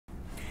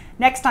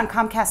Next on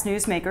Comcast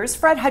Newsmakers,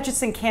 Fred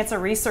Hutchinson Cancer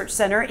Research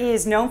Center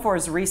is known for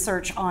its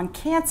research on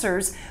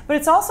cancers, but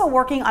it's also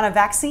working on a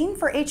vaccine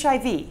for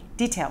HIV.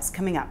 Details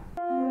coming up.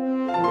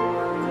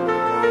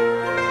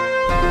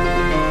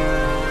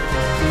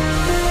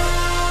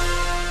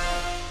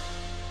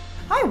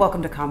 Hi,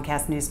 welcome to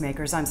Comcast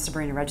Newsmakers. I'm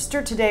Sabrina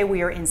Register. Today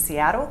we are in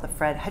Seattle, the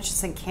Fred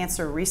Hutchinson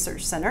Cancer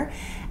Research Center.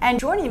 And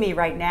joining me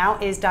right now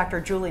is Dr.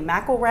 Julie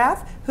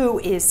McElrath, who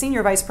is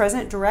Senior Vice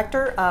President,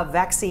 Director of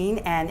Vaccine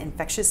and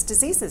Infectious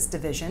Diseases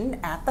Division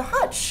at the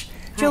Hutch.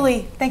 Hi.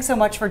 Julie, thanks so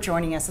much for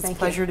joining us. It's a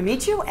pleasure to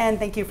meet you, and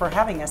thank you for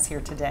having us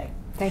here today.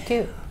 Thank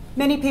you.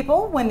 Many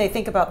people, when they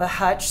think about the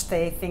Hutch,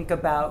 they think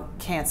about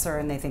cancer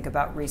and they think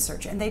about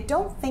research, and they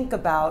don't think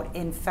about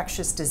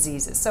infectious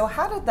diseases. So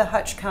how did the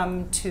Hutch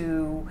come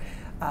to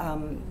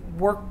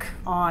work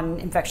on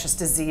infectious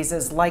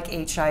diseases like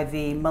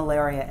HIV,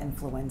 malaria,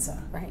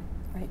 influenza? Right.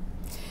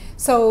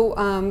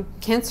 So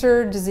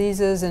cancer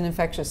diseases and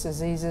infectious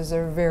diseases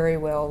are very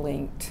well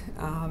linked.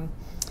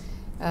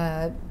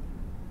 About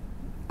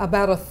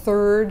a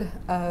third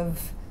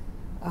of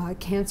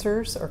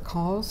cancers are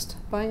caused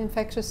by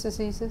infectious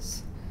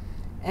diseases,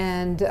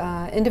 and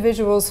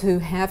individuals who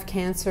have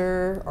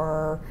cancer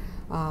are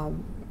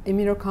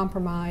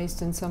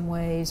immunocompromised in some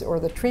ways, or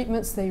the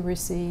treatments they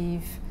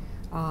receive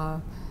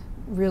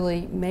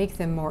really make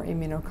them more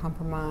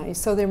immunocompromised,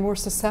 so they're more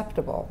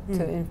susceptible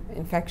to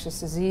infectious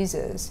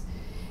diseases.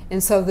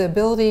 And so the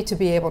ability to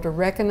be able to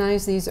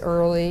recognize these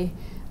early,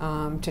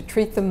 to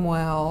treat them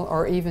well,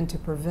 or even to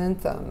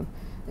prevent them,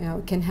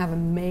 can have a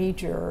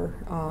major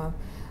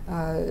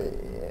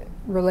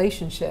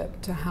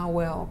relationship to how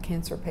well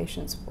cancer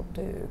patients will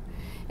do.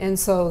 And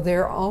so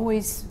they're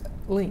always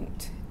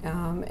linked.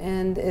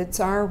 And it's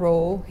our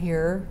role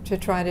here to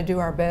try to do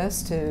our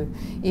best to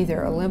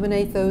either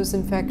eliminate those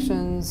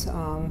infections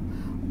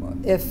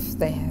if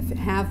they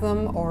have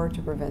them, or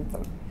to prevent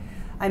them.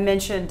 I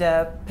mentioned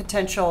a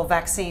potential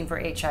vaccine for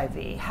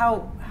HIV.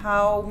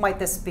 How might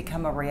this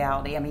become a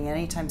reality? I mean,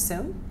 anytime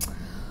soon?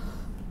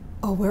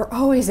 Oh, we're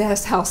always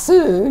asked how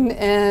soon,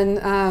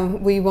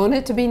 and we want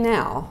it to be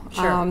now.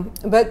 Sure.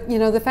 But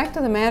the fact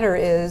of the matter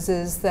is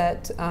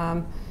that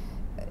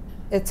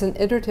it's an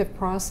iterative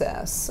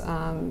process.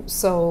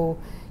 So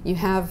you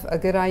have a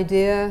good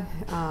idea,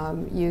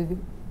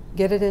 you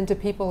get it into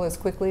people as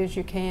quickly as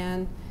you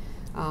can,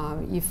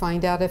 you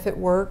find out if it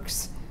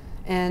works,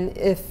 and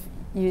if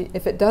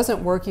it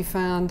doesn't work, you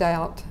find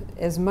out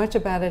as much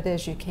about it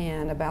as you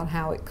can about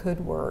how it could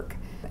work,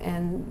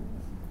 and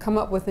come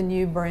up with a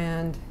new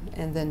brand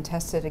and then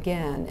test it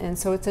again. And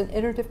so it's an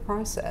iterative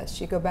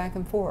process. You go back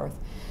and forth.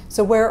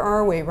 So where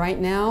are we? Right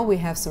now we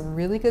have some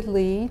really good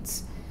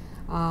leads.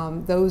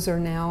 Those are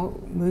now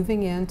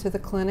moving into the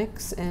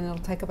clinics, and it'll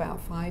take about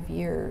 5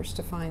 years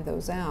to find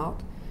those out.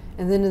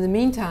 And then in the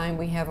meantime,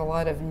 we have a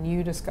lot of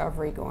new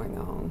discovery going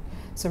on.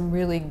 Some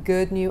really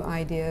good new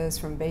ideas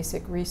from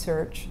basic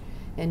research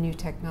and new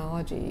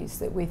technologies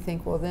that we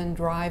think will then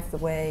drive the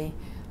way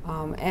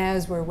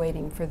as we're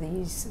waiting for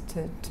these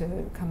to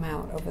come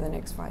out over the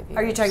next 5 years.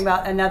 Are you talking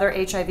about another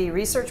HIV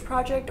research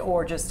project,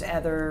 or just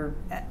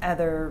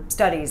other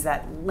studies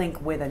that link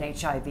with an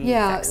HIV vaccine?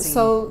 Yeah,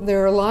 so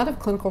there are a lot of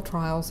clinical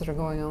trials that are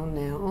going on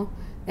now,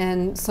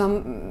 and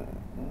some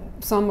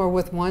are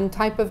with one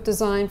type of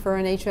design for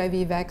an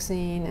HIV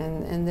vaccine,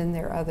 and then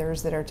there are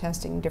others that are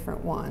testing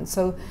different ones.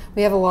 So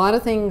we have a lot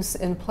of things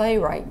in play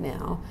right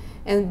now,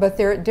 but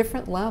they're at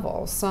different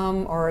levels.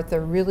 Some are at the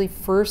really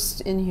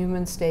first in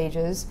human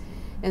stages,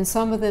 and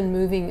some of them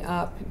moving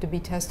up to be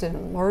tested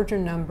in larger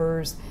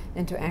numbers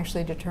and to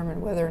actually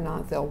determine whether or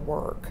not they'll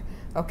work.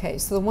 Okay,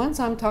 so the ones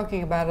I'm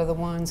talking about are the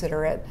ones that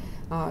are at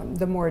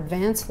the more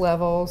advanced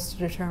levels to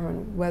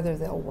determine whether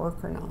they'll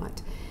work or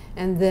not.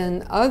 And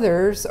then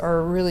others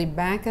are really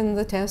back in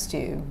the test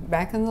tube,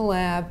 back in the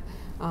lab,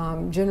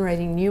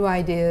 generating new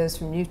ideas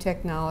from new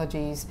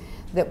technologies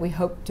that we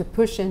hope to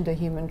push into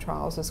human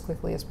trials as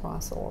quickly as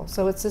possible.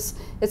 So it's just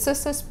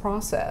this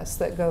process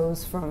that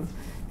goes from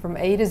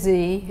A to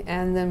Z,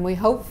 and then we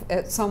hope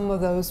at some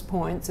of those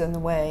points in the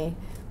way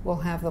we'll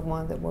have the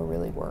one that will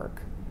really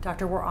work.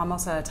 Doctor, we're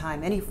almost out of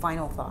time. Any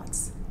final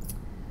thoughts?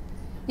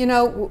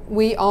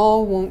 We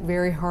all want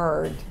very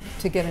hard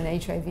to get an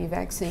HIV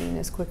vaccine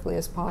as quickly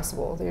as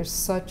possible. There's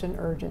such an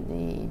urgent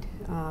need.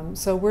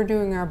 So we're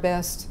doing our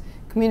best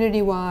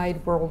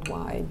community-wide,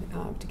 worldwide,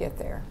 to get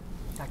there.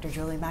 Dr.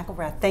 Julie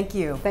McElrath, thank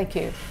you. Thank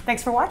you.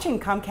 Thanks for watching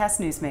Comcast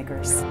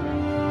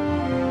Newsmakers.